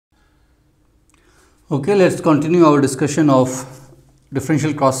Okay, let's continue our discussion of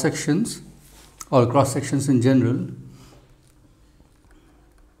differential cross sections or cross sections in general.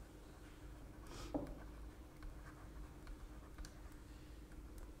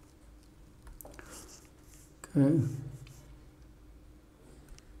 Okay.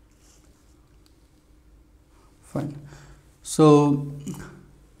 Fine. So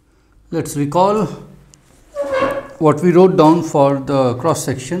let's recall what we wrote down for the cross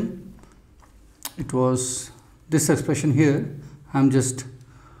section. It was this expression here. I'm just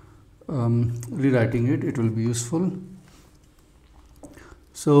rewriting it. It will be useful.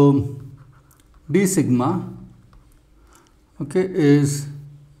 So d sigma, okay, is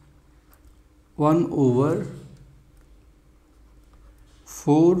 1 over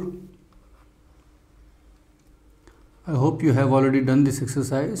 4. I hope you have already done this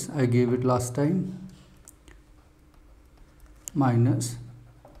exercise. I gave it last time. Minus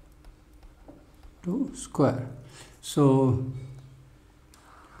 2 square. So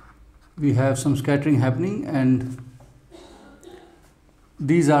we have some scattering happening, and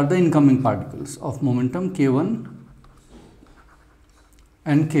these are the incoming particles of momentum k1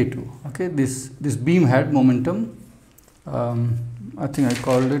 and k2. Okay, this beam had momentum. I think I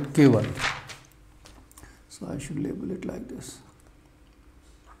called it k1. So I should label it like this.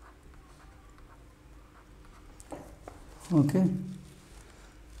 Okay.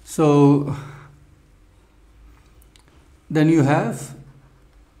 So then you have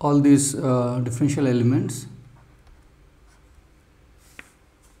all these differential elements.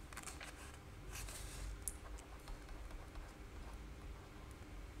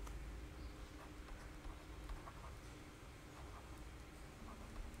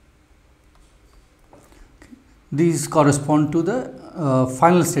 These correspond to the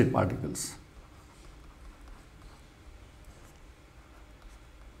final state particles.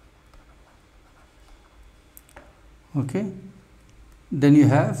 Okay. Then you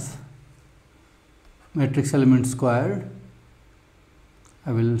have matrix element squared.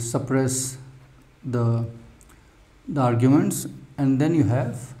 I will suppress the arguments, and then you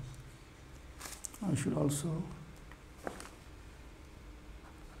have, I should also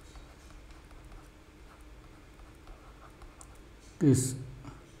this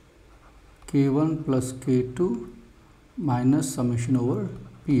k1 plus k2 minus summation over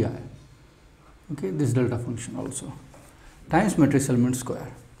pi. Okay, this delta function also times matrix element square.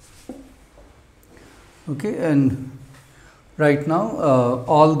 Okay, and right now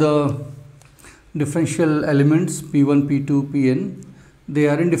all the differential elements p1, p2, pn, they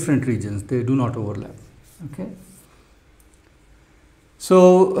are in different regions. They do not overlap. Okay.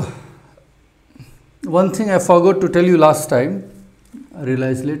 So one thing I forgot to tell you last time, I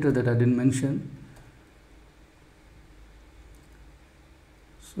realized later that I didn't mention.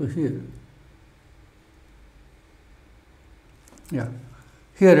 So here,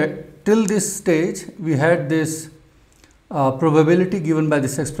 here till this stage we had this probability given by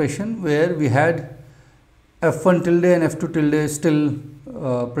this expression where we had f1 tilde and f2 tilde still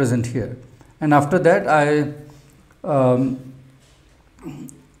present here, and after that I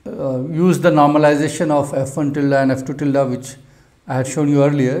used the normalization of f1 tilde and f2 tilde which I had shown you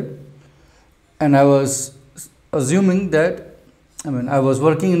earlier, and I was assuming that, I was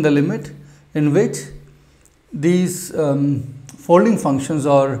working in the limit in which these folding functions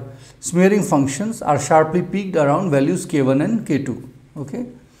or smearing functions are sharply peaked around values k1 and k2. Okay,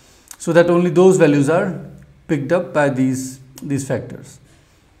 so that only those values are picked up by these factors.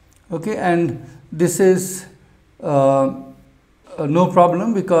 Okay, and this is no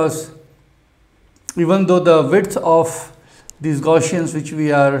problem, because even though the width of these Gaussians which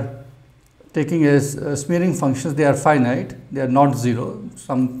we are taking as smearing functions, they are finite, they are not zero,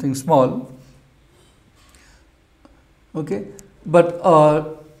 something small. Okay, but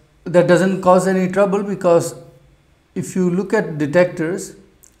that doesn't cause any trouble, because if you look at detectors,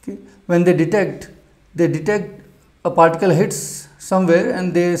 okay, when they detect a particle hits somewhere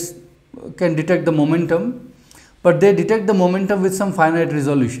and they can detect the momentum, but they detect the momentum with some finite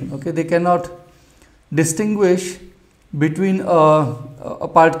resolution. Okay, they cannot distinguish between a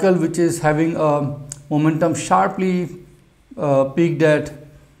particle which is having a momentum sharply peaked at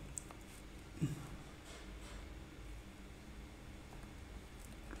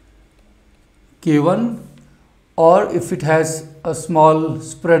k1, or if it has a small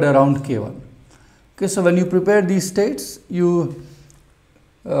spread around k1. Okay, so when you prepare these states,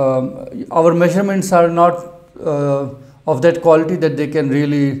 our measurements are not of that quality that they can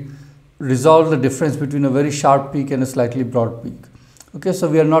really resolve the difference between a very sharp peak and a slightly broad peak. Okay, so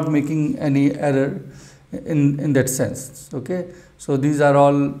we are not making any error in that sense. Okay, so these are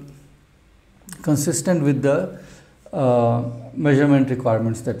all consistent with the measurement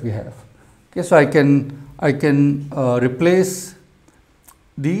requirements that we have. Okay, so I can replace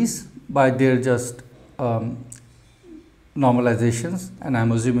these by their just normalizations, and I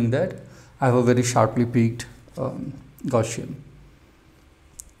am assuming that I have a very sharply peaked Gaussian.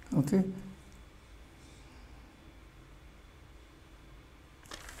 Okay.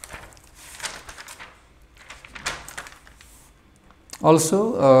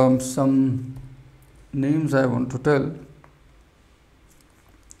 Also, some names I want to tell.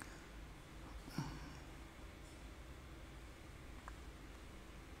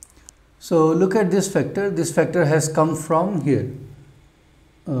 So, look at this factor. This factor has come from here,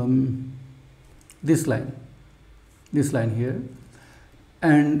 this line here,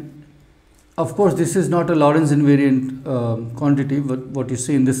 and of course, this is not a Lorentz invariant quantity, but what you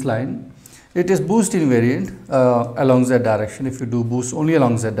see in this line, it is boost invariant along z direction. If you do boost only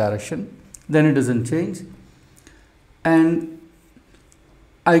along z direction, then it doesn't change, and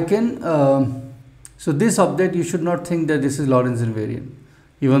I can so this object, you should not think that this is Lorentz invariant,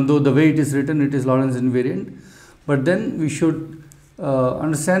 even though the way it is written, it is Lorentz invariant. But then we should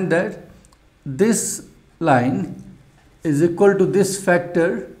understand that this line is equal to this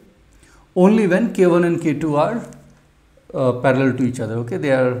factor only when k1 and k2 are parallel to each other. Okay,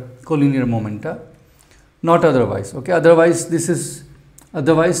 they are collinear momenta, not otherwise. Okay, otherwise this is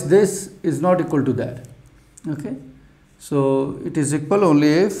not equal to that. Okay, so it is equal only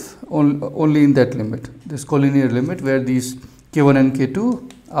if only in that limit, this collinear limit, where these k1 and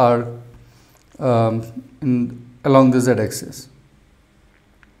k2 are along the z axis.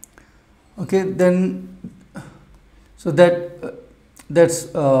 Okay, then so that's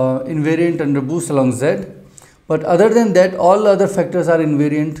invariant under boost along z, but other than that, all other factors are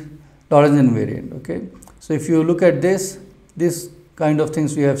invariant, Lorentz invariant. Okay, so if you look at this kind of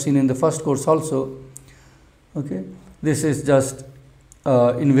things we have seen in the first course also. Okay, this is just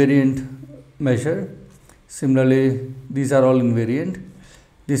invariant measure. Similarly, these are all invariant.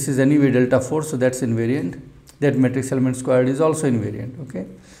 This is anyway delta 4, so that's invariant. That matrix element squared is also invariant. Okay,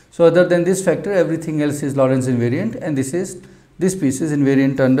 so other than this factor, everything else is Lorentz invariant, and this piece is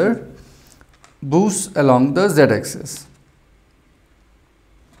invariant under boost along the z axis.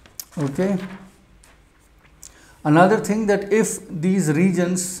 Okay. Another thing, that if these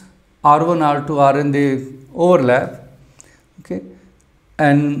regions R1, R2, Rn, they overlap, okay,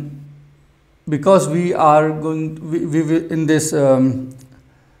 and because we are going, we in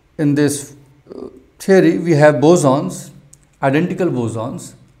this theory we have bosons, identical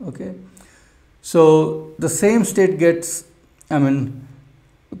bosons. Okay, so the same state gets, I mean,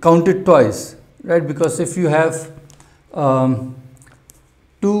 counted twice, right? Because if you have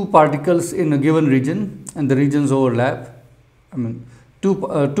two particles in a given region and the regions overlap, I mean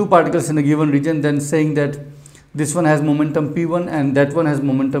two particles in a given region, then saying that this one has momentum p1 and that one has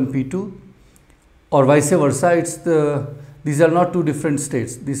momentum p2, or vice versa, it's these are not two different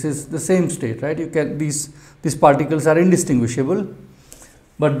states, this is the same state, right? You can, these particles are indistinguishable,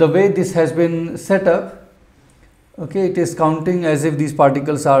 but the way this has been set up, okay, it is counting as if these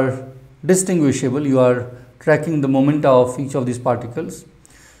particles are distinguishable. You are tracking the momenta of each of these particles.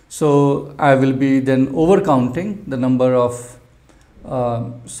 So I will be then overcounting the number of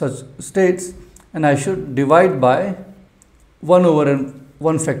such states, and I should divide by 1 over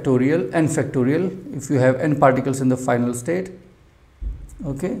 1 factorial, n factorial, if you have n particles in the final state.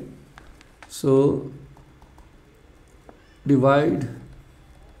 Okay, so divide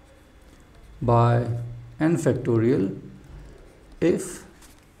by n factorial if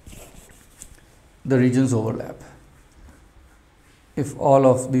the regions overlap, if all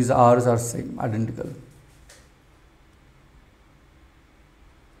of these r's are same, identical.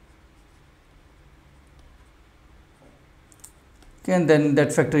 Okay, and then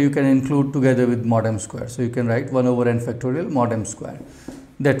that factor you can include together with mod m square. So you can write 1 over n factorial mod m square.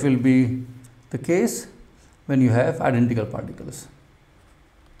 That will be the case when you have identical particles.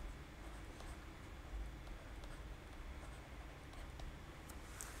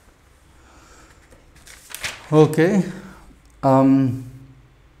 Okay,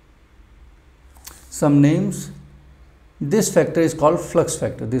 some names. This factor is called flux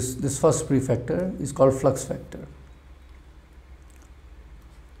factor. This first prefactor is called flux factor.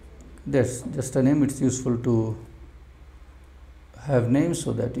 That's just a name. It's useful to have names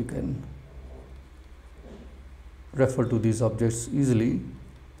so that you can refer to these objects easily.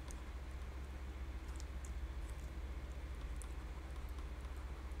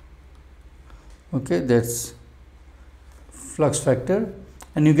 Okay, that's flux factor,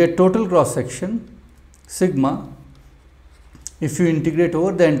 and you get total cross section sigma if you integrate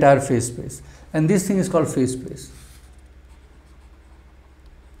over the entire phase space, and this thing is called phase space.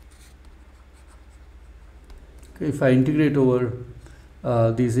 Okay, if I integrate over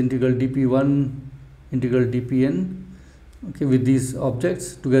these integral dp1, integral dpn, okay, with these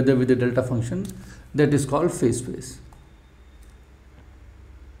objects together with the delta function, that is called phase space.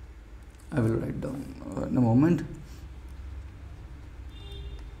 I will write down in a moment.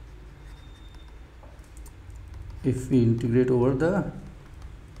 If we integrate over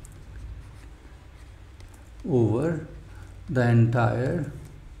the entire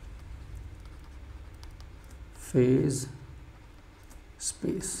phase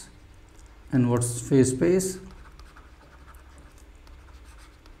space. And what's phase space?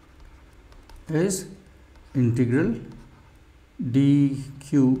 Is integral d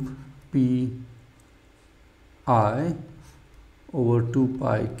cube p I over 2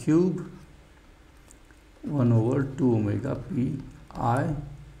 pi cube 1 over 2 omega p I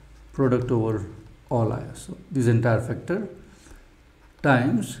product over all I. So this entire factor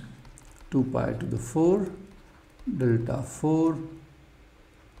times 2 pi to the 4 delta 4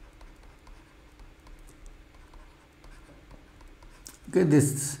 okay,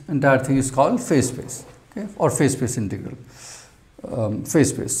 this entire thing is called phase space, okay, or phase space integral. Phase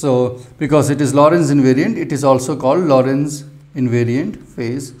space. So because it is Lorentz invariant, it is also called Lorentz invariant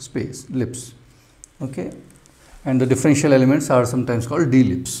phase space, ellipse. Okay, and the differential elements are sometimes called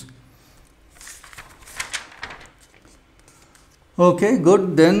d-ellipse. Okay,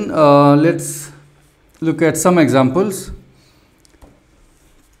 good. Then let's look at some examples.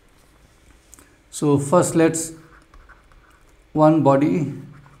 So first let's one body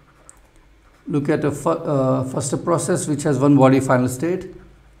look at a first a process which has one body final state.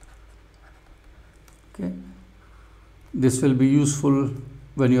 Okay, this will be useful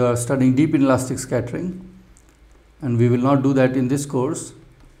when you are studying deep inelastic scattering, and we will not do that in this course,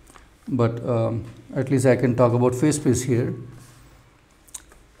 but at least I can talk about phase space here.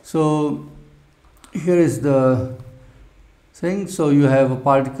 So here is the thing. So you have a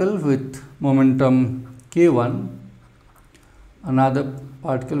particle with momentum k1, another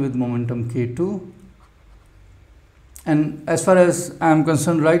particle with momentum k2, and as far as I am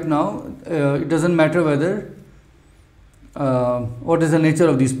concerned right now, it doesn't matter whether what is the nature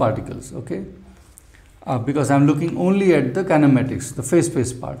of these particles, okay, because I am looking only at the kinematics, the phase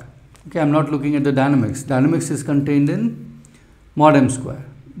space part. Okay, I am not looking at the dynamics. Dynamics is contained in mod m square.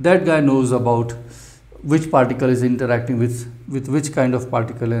 That guy knows about which particle is interacting with which kind of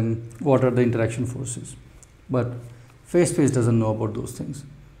particle and what are the interaction forces, but phase space doesn't know about those things.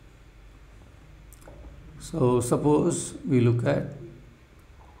 So suppose we look at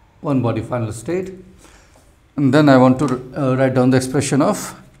one body final state, and then I want to write down the expression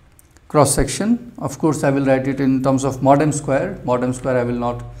of cross section. Of course, I will write it in terms of mod m square. Mod m square I will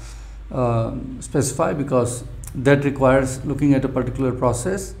not specify because that requires looking at a particular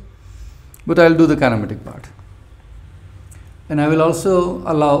process, but I will do the kinematic part. And I will also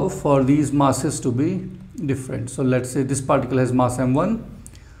allow for these masses to be different. So let's say this particle has mass m1,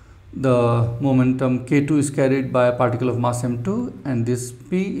 the momentum k2 is carried by a particle of mass m2, and this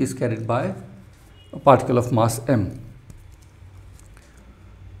p is carried by a particle of mass m.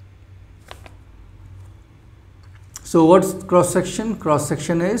 So what's cross section? Cross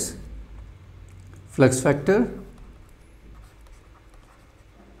section is flux factor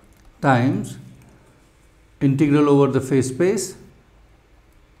times integral over the phase space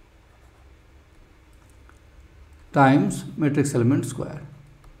times matrix element square.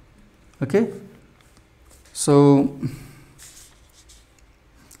 Okay, so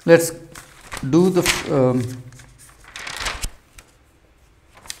let's do the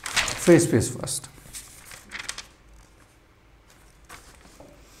phase space first.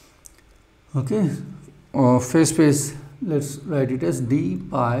 Okay, phase space, let's write it as d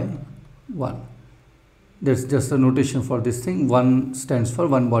pi 1. That's just the notation for this thing. 1 stands for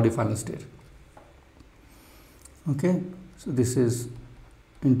one body final state. Okay, so this is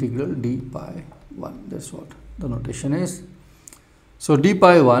integral d pi 1. That's what the notation is. So d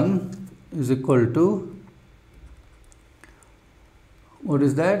pi 1 is equal to, what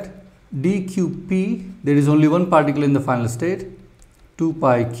is that? D cube p, there is only one particle in the final state, 2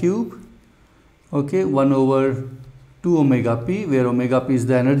 pi cube, okay, 1 over 2 omega p, where omega p is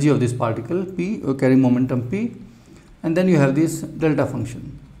the energy of this particle p, carrying momentum p, and then you have this delta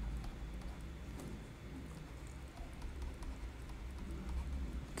function.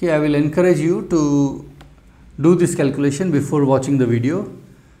 Okay, I will encourage you to do this calculation before watching the video,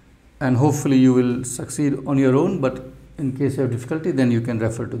 and hopefully you will succeed on your own, but in case you have difficulty, then you can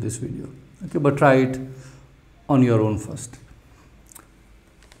refer to this video. Okay, but try it on your own first.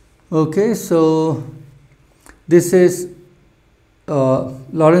 Okay, so this is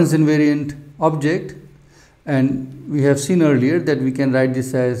Lorentz invariant object, and we have seen earlier that we can write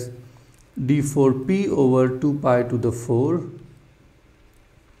this as d4p over 2 pi to the 4,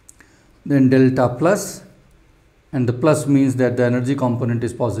 then delta plus, and the plus means that the energy component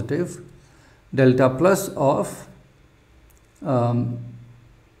is positive, delta plus of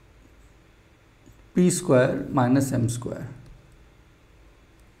p square minus m square.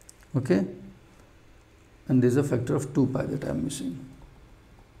 Okay, and there is a factor of 2 pi that I am missing.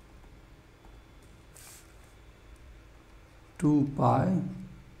 2 pi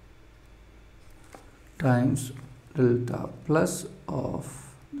times delta plus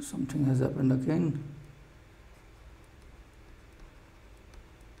of, something has happened again,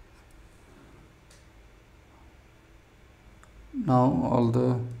 now all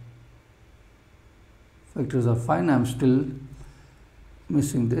the factors are fine. I am still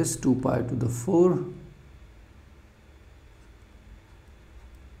missing this 2 pi to the 4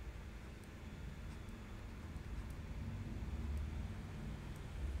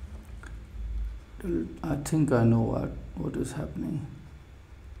 I think I know what is happening.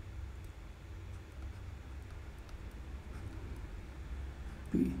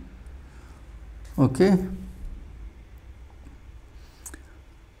 P. Okay.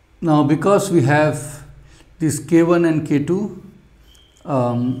 Now because we have this K1 and K2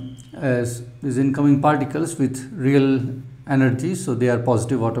 as these incoming particles with real energy, so they are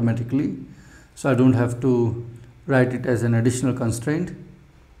positive automatically, so I don't have to write it as an additional constraint.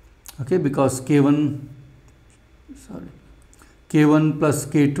 Okay, because K1 plus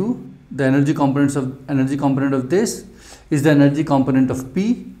K2, the energy component of this is the energy component of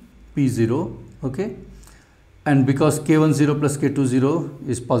P0. Okay, and because K1 0 plus K2 0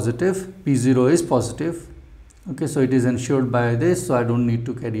 is positive, P0 is positive. Okay, so it is ensured by this, so I don't need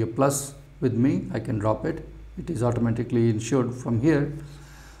to carry a plus with me, I can drop it, it is automatically ensured from here.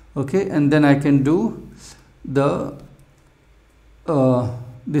 Okay, and then I can do the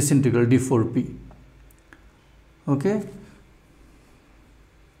this integral d4p. Okay,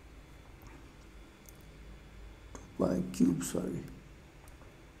 2 pi cube, sorry.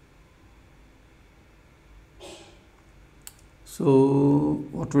 So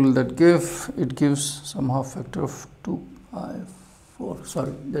what will that give? It gives somehow factor of 2 pi 4.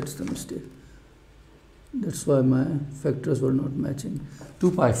 Sorry, that's the mistake. That's why my factors were not matching.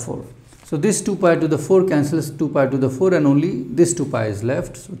 2 pi 4. So this 2 pi to the 4 cancels 2 pi to the 4, and only this 2 pi is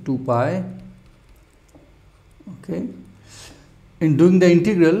left. So 2 pi. Okay. In doing the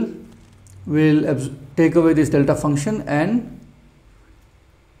integral, we'll take away this delta function and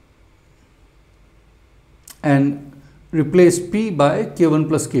replace P by K1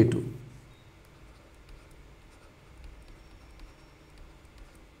 plus K2.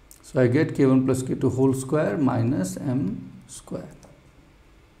 So I get K1 plus K2 whole square minus M square.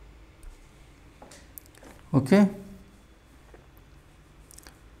 Okay,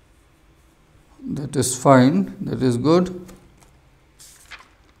 that is fine, that is good.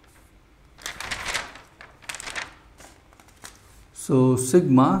 So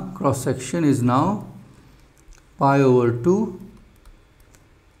sigma cross section is now pi over 2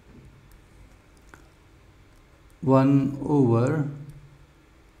 1 over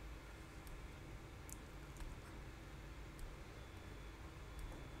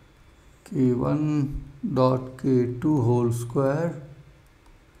K1 dot K2 whole square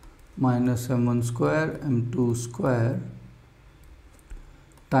minus M1 square M2 square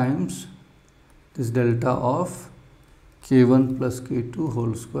times this delta of K1 plus K2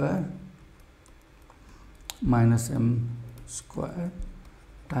 whole square minus M square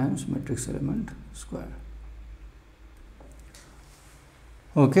times matrix element square.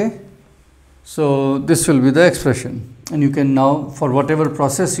 Okay, so this will be the expression, and you can now, for whatever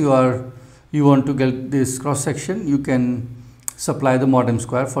process you want to get this cross section, you can supply the mod M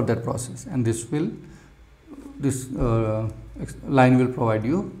square for that process, and this line will provide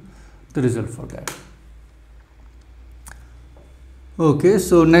you the result for that. Okay,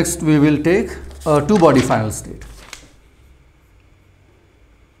 so next we will take a two-body final state.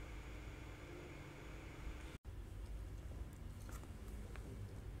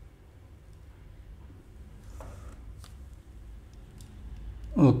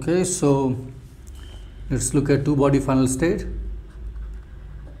 Okay, so let's look at two-body final state.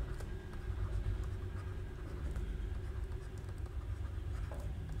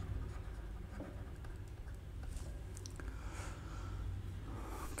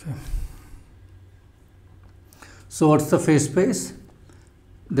 Okay. So what's the phase space?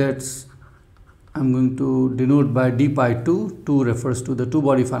 That's I'm going to denote by d pi 2. 2 refers to the two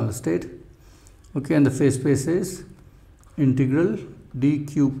body final state. Okay, and the phase space is integral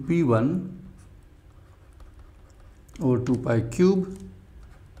dqp1 over 2 pi cube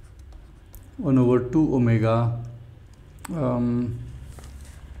 1 over 2 omega. I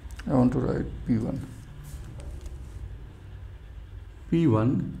want to write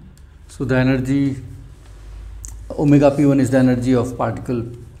P1. So the energy omega P1 is the energy of particle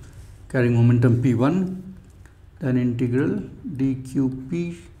carrying momentum P1. Then integral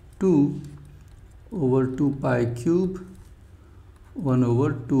dqp2 over 2 pi cube 1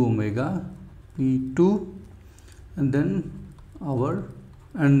 over 2 omega P2, and then our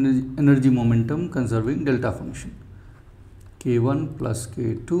energy momentum conserving delta function K1 plus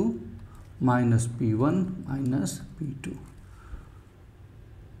K2 minus P1 minus P2.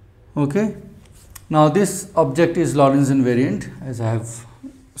 Okay. Now this object is Lorentz invariant, as I have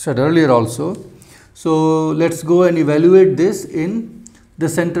said earlier also. So let's go and evaluate this in the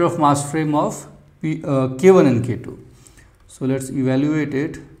center of mass frame of K1 and K2. So let's evaluate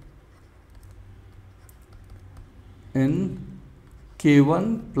it in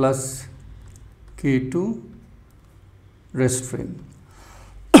K1 plus K2 rest frame.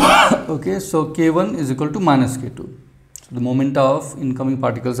 Okay, so K1 is equal to minus K2. So the momenta of incoming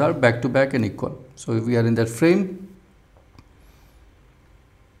particles are back to back and equal. So if we are in that frame,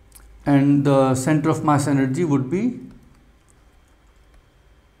 and the center of mass energy would be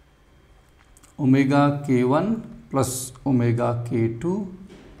omega K1 plus omega K2,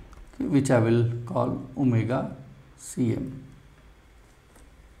 okay, which I will call omega Cm.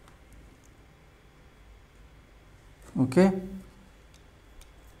 Okay.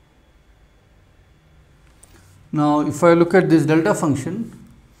 Now if I look at this delta function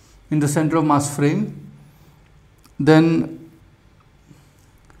in the center of mass frame, then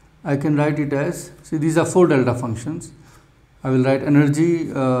I can write it as, see, these are 4 delta functions. I will write energy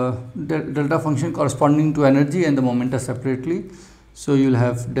delta function corresponding to energy and the momenta separately. So you will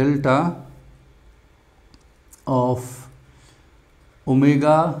have delta of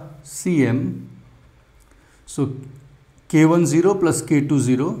omega Cm. So K1 0 plus K2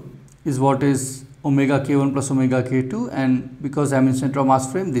 0 is what is omega K1 plus omega K2, and because I am in center of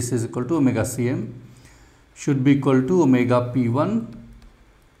mass frame, this is equal to omega Cm, should be equal to omega P1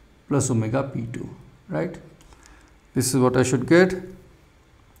 plus omega P2, right? This is what I should get.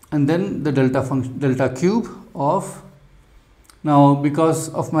 And then the delta function, delta cube of, now because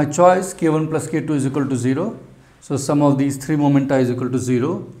of my choice, K1 plus K2 is equal to 0. So sum of these 3 momenta is equal to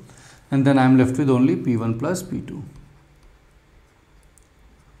 0, and then I am left with only P1 plus P2.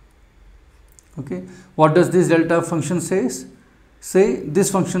 Okay, what does this delta function says?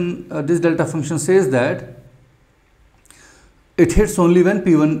 This delta function says that it hits only when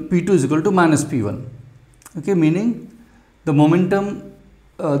P2 is equal to minus P1. Okay, meaning the momentum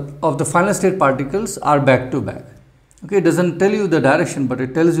of the final state particles are back to back. Okay, it doesn't tell you the direction, but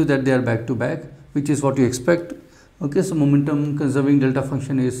it tells you that they are back to back, which is what you expect. Okay, so momentum conserving delta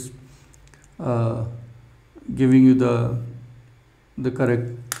function is giving you the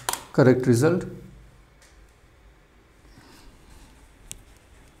correct result.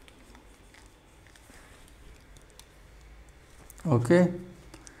 Okay.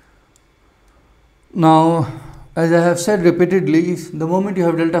 Now, as I have said repeatedly, the moment you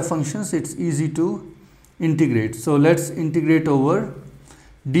have delta functions, it's easy to integrate. So let's integrate over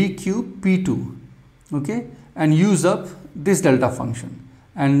dqp2, okay, and use up this delta function.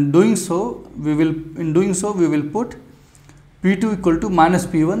 And doing so, we will put P2 equal to minus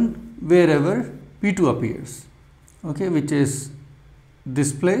P1 wherever P2 appears, okay, which is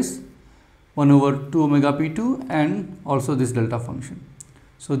this place, 1 over 2 omega P2, and also this delta function.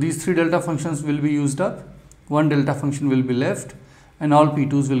 So these 3 delta functions will be used up, 1 delta function will be left, and all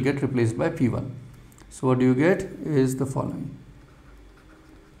P2s will get replaced by P1. So what you get is the following.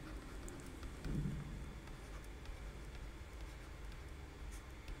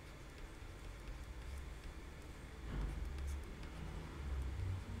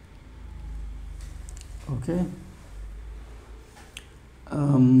 Okay.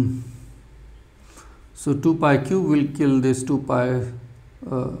 So 2 pi cube will kill this 2 pi,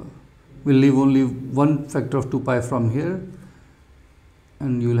 will leave only one factor of 2 pi from here,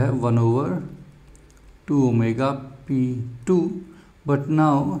 and you will have 1 over 2 omega P2. But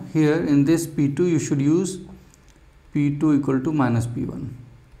now here in this P2 you should use P2 equal to minus P1.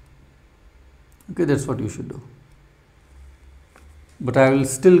 Okay, that's what you should do. But I will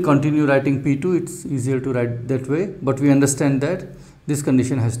still continue writing P2, it's easier to write that way, but we understand that this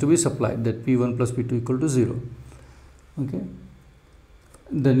condition has to be supplied, that P1 plus P2 equal to 0. Okay,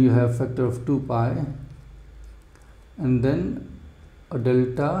 then you have factor of 2 pi, and then a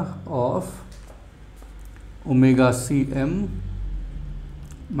delta of omega Cm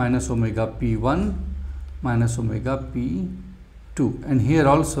minus omega P1 minus omega P2. And here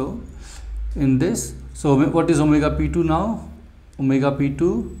also in this, so what is omega P2 now? Omega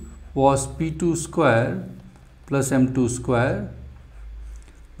P2 was P2 square plus M2 square,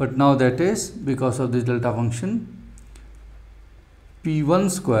 but now that is, because of this delta function, P1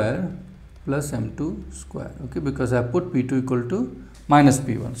 square plus M2 square, okay, because I put P2 equal to minus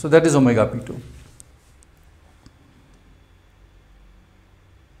P1. So that is omega P2.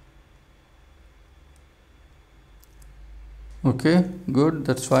 Okay, good,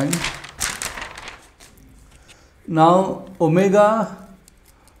 that's fine. Now omega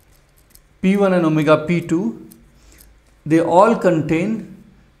P1 and omega P2, they all contain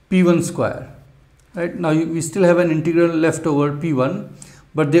P1 square, right? Now we still have an integral left over P1,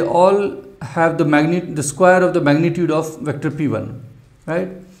 but they all have the square of the magnitude of vector P1, right?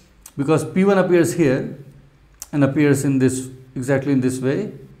 Because P1 appears here and appears in this, exactly in this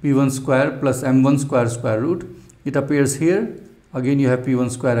way, P1 square plus M1 square root. It appears here, again you have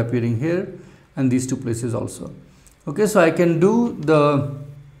P1 square appearing here, and these two places also. Okay, so I can do the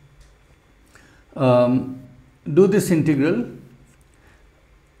this integral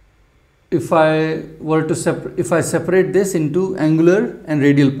if I were to separate this into angular and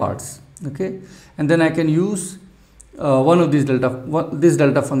radial parts, okay, and then I can use one of these this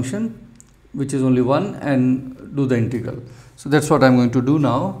delta function, which is only one, and do the integral. So that's what I'm going to do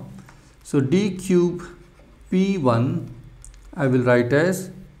now. So d cube P1 I will write as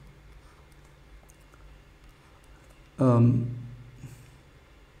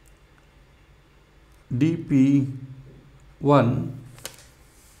dP1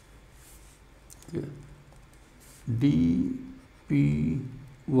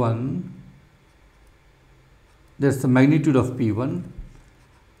 dP1, that's the magnitude of P1,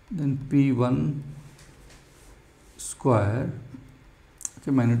 then P1 square,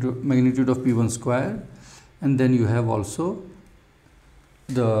 okay, magnitude of P1 square, and then you have also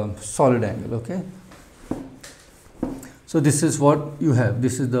the solid angle, okay. So this is what you have,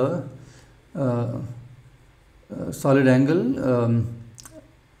 this is the solid angle,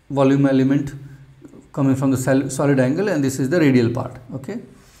 volume element coming from the solid angle, and this is the radial part, okay.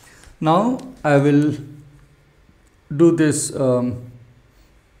 Now I will do this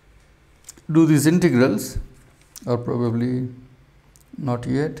do these integrals, or probably not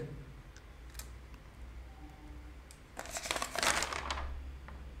yet.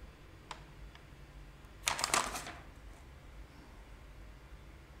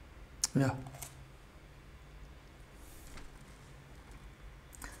 Yeah.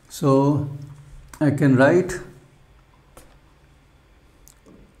 So I can write,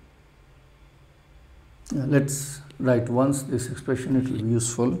 let's write once this expression, it will be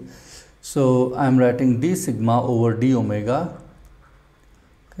useful. So I am writing d sigma over d omega,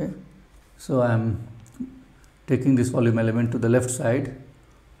 okay. So I am taking this volume element to the left side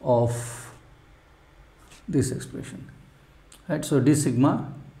of this expression, right. So d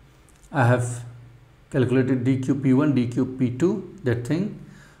sigma, I have calculated d cube P1, d cube P2, that thing,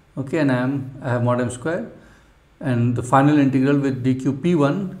 okay, and I have mod m square, and the final integral with d cube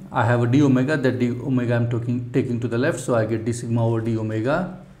P1, I have a d omega, that d omega I am taking to the left, so I get d sigma over d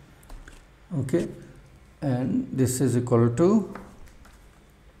omega, okay, and this is equal to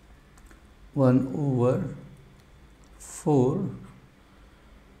 1 over 4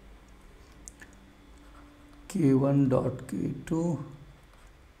 k1 dot k2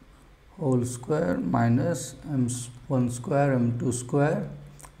 whole square minus m1 square m2 square,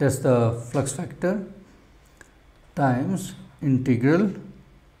 that's the flux factor, times integral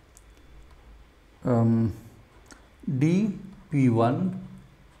dP1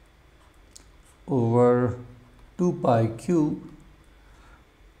 over 2 pi cube,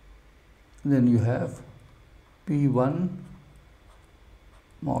 then you have P1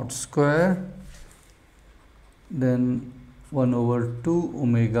 mod square, then 1 over 2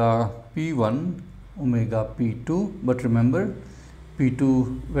 omega P1 omega P2, but remember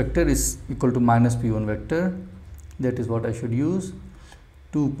P2 vector is equal to minus P1 vector, that is what I should use,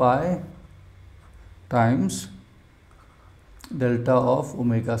 2 pi times delta of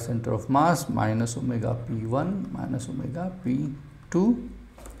omega center of mass minus omega P1 minus omega P2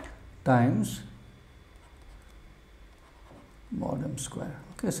 times mod m square,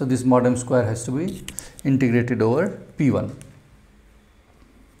 okay. So this mod m square has to be integrated over P1.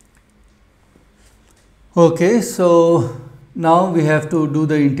 Okay, so now we have to do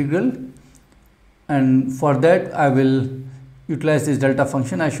the integral, and for that I will utilize this delta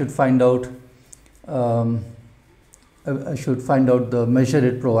function, I should find out the measure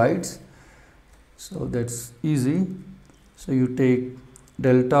it provides. So that's easy. So you take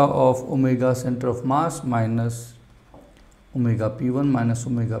delta of omega center of mass minus omega p1 minus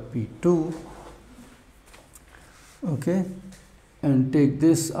omega p2, okay, and take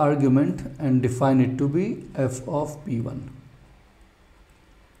this argument and define it to be f of p1.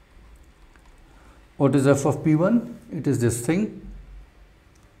 What is f of p1? It is this thing,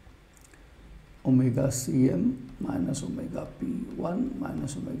 omega cm minus omega p1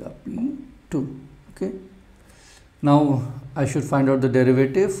 minus omega p2, okay. Now I should find out the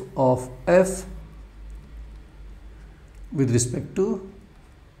derivative of f with respect to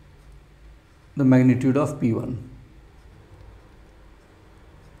the magnitude of p1.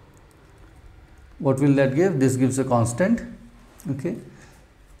 What will that give? This gives a constant, okay,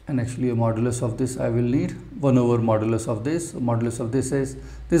 and actually a modulus of this I will need 1 over modulus of this. Modulus of this is,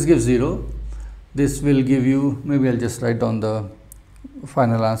 this gives 0. This will give you, maybe I'll just write down the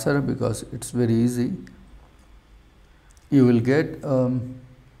final answer because it's very easy. You will get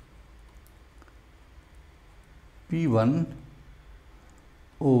p1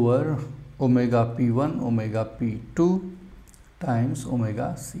 over omega p1 omega p2 times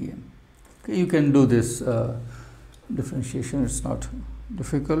omega cm. Okay, you can do this differentiation, it's not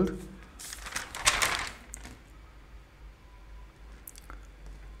difficult.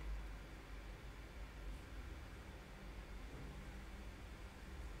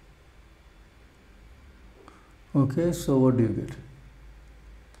 Okay, so what do you get?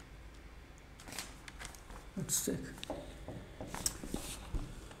 Let's check.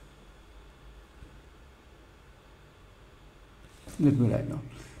 Let me write down.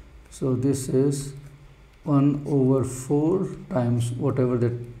 So this is 1 over 4 times whatever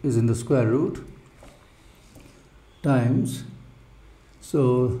that is in the square root times,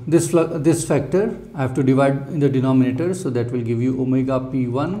 so this factor I have to divide in the denominator, so that will give you omega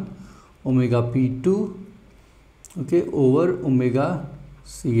p1 omega p2, okay, over omega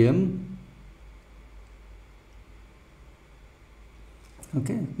cm,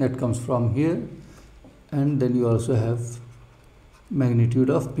 okay, that comes from here, and then you also have magnitude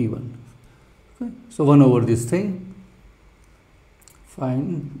of p1, okay. So 1 over this thing,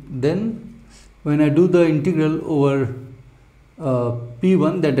 fine. Then when I do the integral over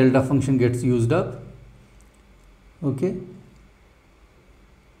p1, that delta function gets used up, okay,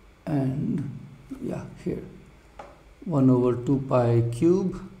 and yeah, here 1 over 2 pi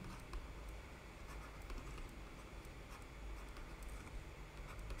cube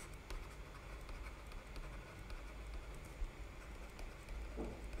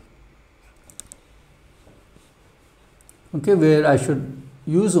okay, where I should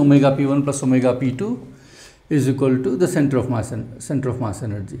use omega p1 plus omega p2 is equal to the center of mass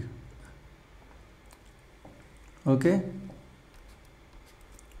energy, okay.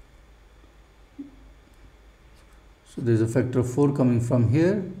 So there is a factor of 4 coming from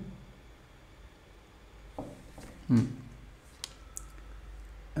here,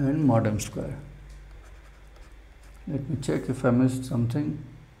 and mod m square. Let me check if I missed something.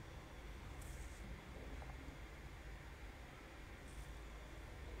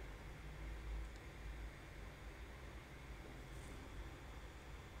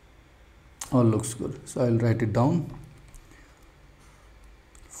 All looks good, so I will write it down.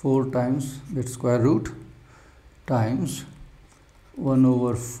 4 times that square root times 1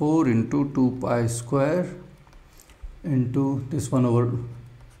 over 4 into 2 pi square into this 1 over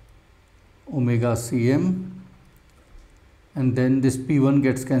omega cm, and then this p1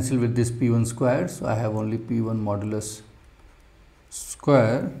 gets cancelled with this p1 square, so I have only p1 modulus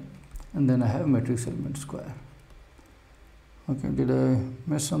square, and then I have matrix element square. Okay, did I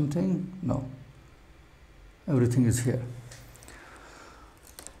miss something? No, everything is here.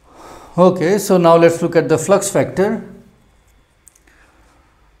 Okay, so now let's look at the flux factor.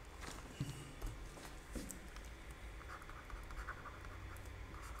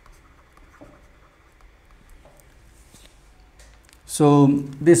 So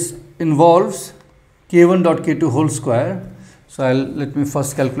this involves k1 dot k2 whole square. So let me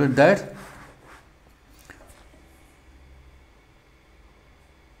first calculate that.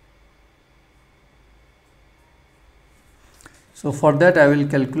 So for that I will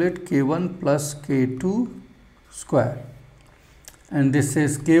calculate k1 plus k2 square, and this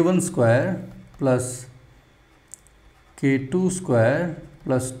is k1 square plus k2 square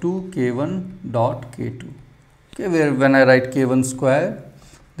plus 2k1 dot k2. Okay, where when I write k1 square,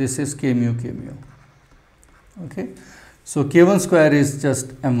 this is k mu. Okay, so k1 square is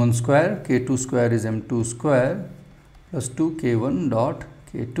just m1 square, k2 square is m2 square plus 2 k1 dot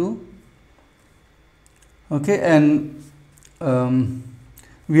k2. Okay, and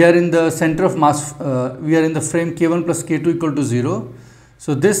we are in the center of mass, we are in the frame k1 plus k2 equal to 0.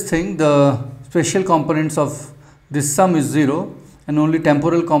 So this thing, the spatial components of this sum is 0 and only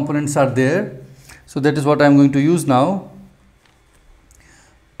temporal components are there. So that is what I am going to use now,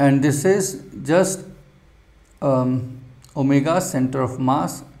 and this is just omega center of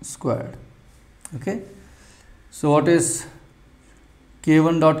mass squared. Okay, so what is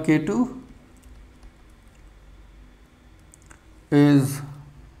k1 dot k2 is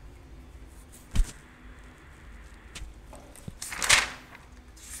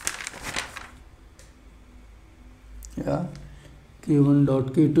k1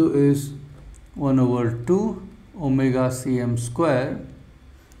 dot k2 is 1 over 2 omega cm square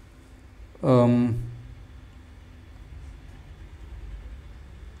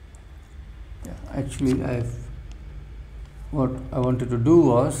actually what I wanted to do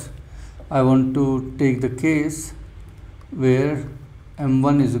was I want to take the case where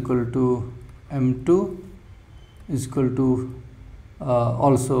m1 is equal to m2 is equal to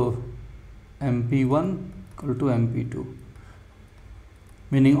also mp1 equal to mp2,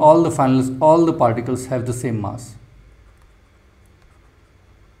 meaning all the particles have the same mass.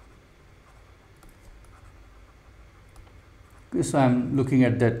 Okay, so I am looking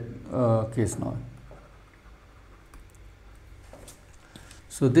at that case now.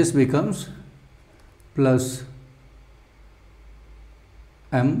 So this becomes plus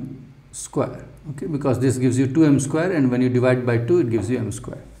m square, okay, because this gives you 2m square, and when you divide by 2 it gives you m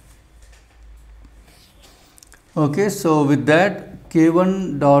square. Okay, so with that,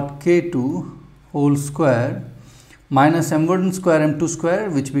 k1 dot k2 whole square minus m1 square m2 square,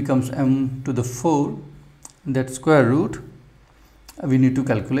 which becomes m to the 4, that square root we need to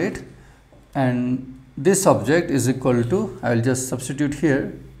calculate, and this object is equal to, I will just substitute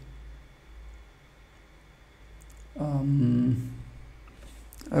here,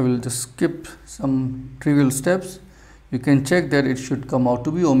 I will just skip some trivial steps. You can check that it should come out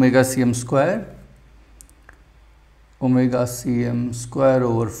to be omega cm square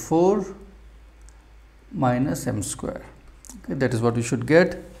over 4 minus m square. Okay, that is what we should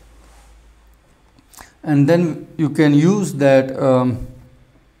get. And then you can use that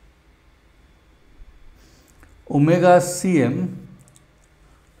omega cm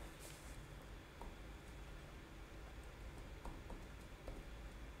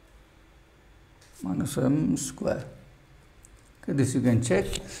minus m square. Okay, this you can check.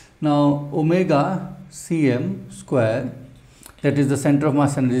 Now omega cm square, that is the center of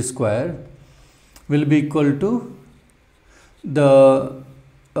mass energy square, will be equal to the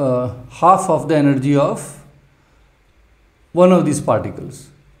half of the energy of one of these particles,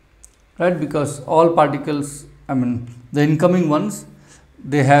 right? Because all particles, I mean the incoming ones,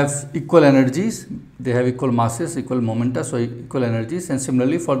 they have equal energies, they have equal masses, equal momenta, so equal energies, and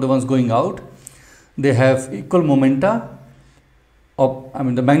similarly for the ones going out, they have equal momenta of, I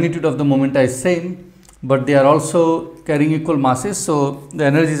mean the magnitude of the momenta is same, but they are also carrying equal masses, so the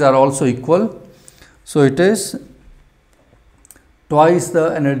energies are also equal. So it is twice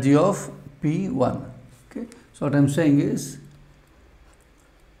the energy of P1. Okay, so what I am saying is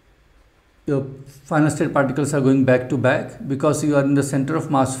your final state particles are going back to back because you are in the center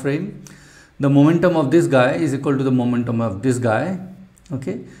of mass frame. The momentum of this guy is equal to the momentum of this guy.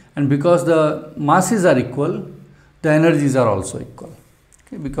 Okay, and because the masses are equal, the energies are also equal.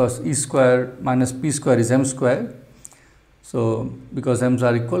 Okay, because E square minus P square is m square. So because m's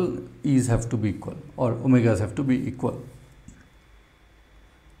are equal, E's have to be equal, or omegas have to be equal.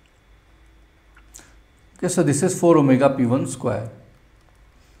 Okay, so this is 4 omega P1 square.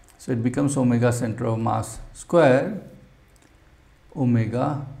 So it becomes omega center of mass square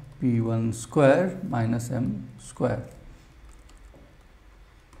omega P1 square minus m square.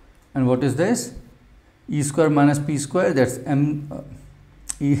 And what is this? E square minus P square, that's m,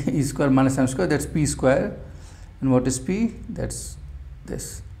 E square minus m square, that's P square. And what is P? That's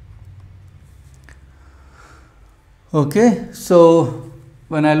this. Okay, so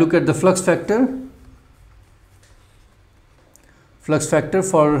when I look at the flux factor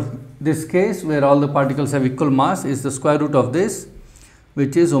for this case where all the particles have equal mass is the square root of this,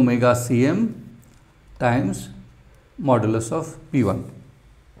 which is omega cm times modulus of P1.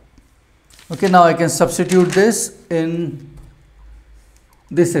 Okay, now I can substitute this in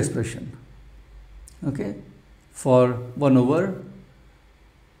this expression, okay, for 1 over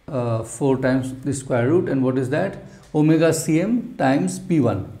 4 times the square root, and what is that? Omega cm times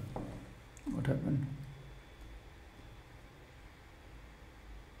P1. What happened?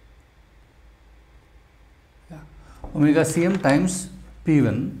 omega cm times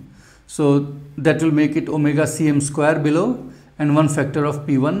p1. So that will make it omega cm square below, and one factor of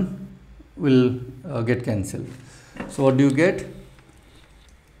p1 will get cancelled. So what do you get?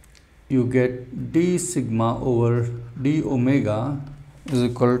 You get d sigma over d omega is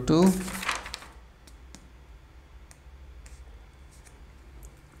equal to,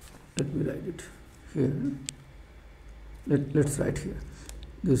 let me write it here. Let's write here.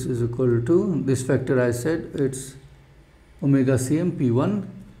 This is equal to, this factor I said it's omega cm p1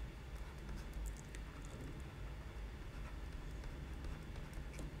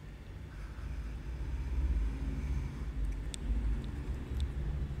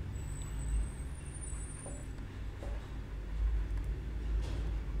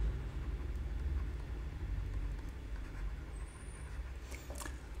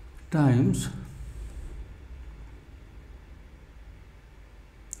 times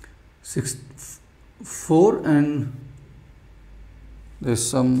 4, and there's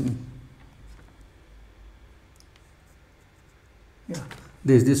some,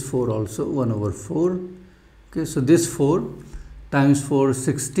 there's this 4 also, 1 over 4. Okay, so this 4 times 4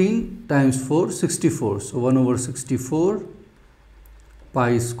 16 times 4 64, so 1 over 64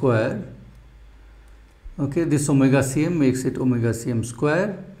 pi square. Okay, this omega cm makes it omega cm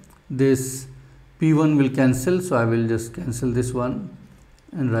square. This p1 will cancel, so I will just cancel this one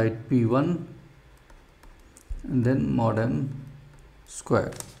and write p1 and then mod m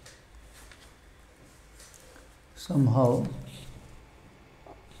square. Somehow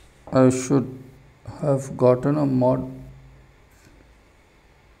I should have gotten a mod.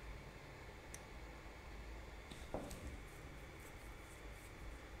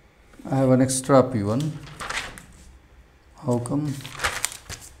 I have an extra p1. How come?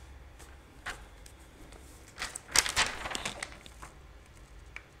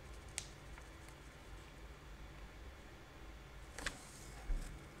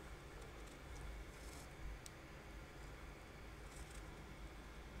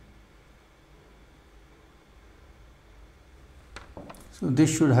 So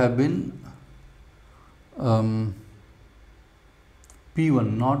this should have been p1,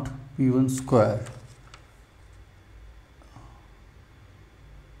 not p1 square.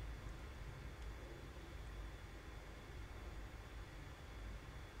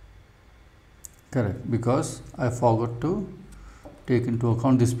 Correct, because I forgot to take into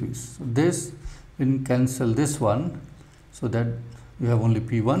account this piece. So this will cancel this one, so that you have only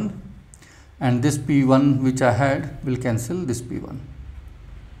p1, and this p1 which I had will cancel this p1.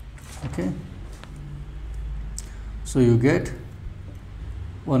 Okay, so you get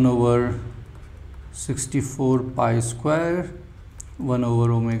 1 over 64 pi square 1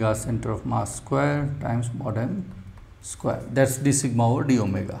 over omega center of mass square times mod m square. That's d sigma over d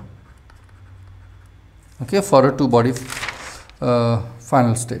omega. Okay, for a two body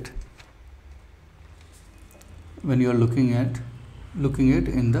final state, when you are looking it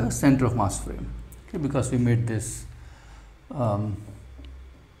in the center of mass frame. Okay, because we made this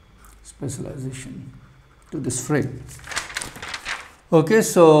specialization to this frame. Okay,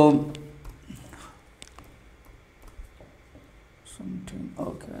 so something,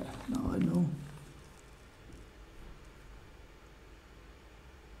 okay, now I know.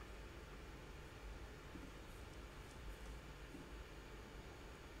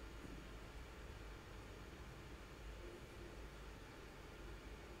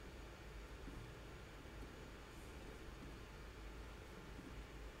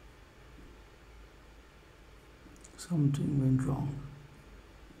 Something went wrong.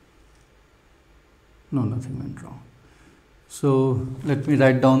 No, nothing went wrong. So let me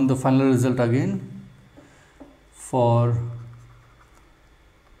write down the final result again. For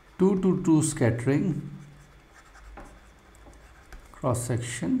 2 to 2 scattering, cross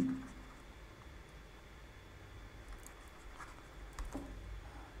section,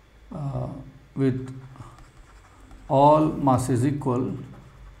 with all masses equal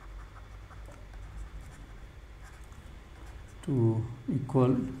to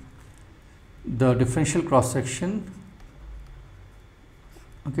equal, the differential cross section,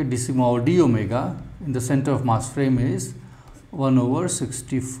 okay, d sigma over d omega in the center of mass frame is 1 over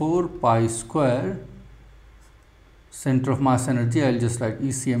 64 pi square center of mass energy. I'll just write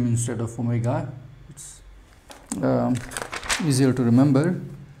ECM instead of omega, it's easier to remember,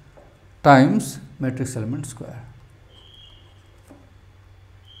 times matrix element square.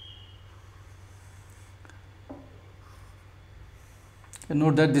 And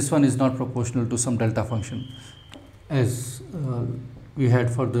note that this one is not proportional to some delta function, as we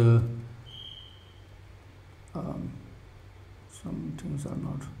had for the some things are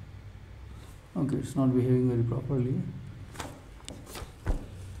not. Okay, it's not behaving very properly.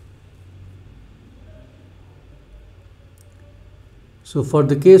 So for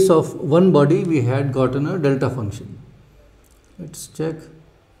the case of one body, we had gotten a delta function. Let's check.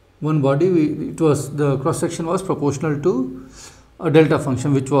 One body, the cross section was proportional to a delta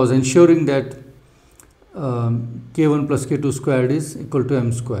function, which was ensuring that k1 plus k2 squared is equal to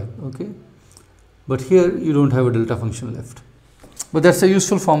m square. Okay, but here you don't have a delta function left. But that's a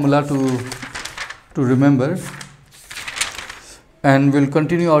useful formula to remember, and we'll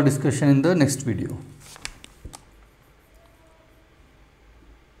continue our discussion in the next video.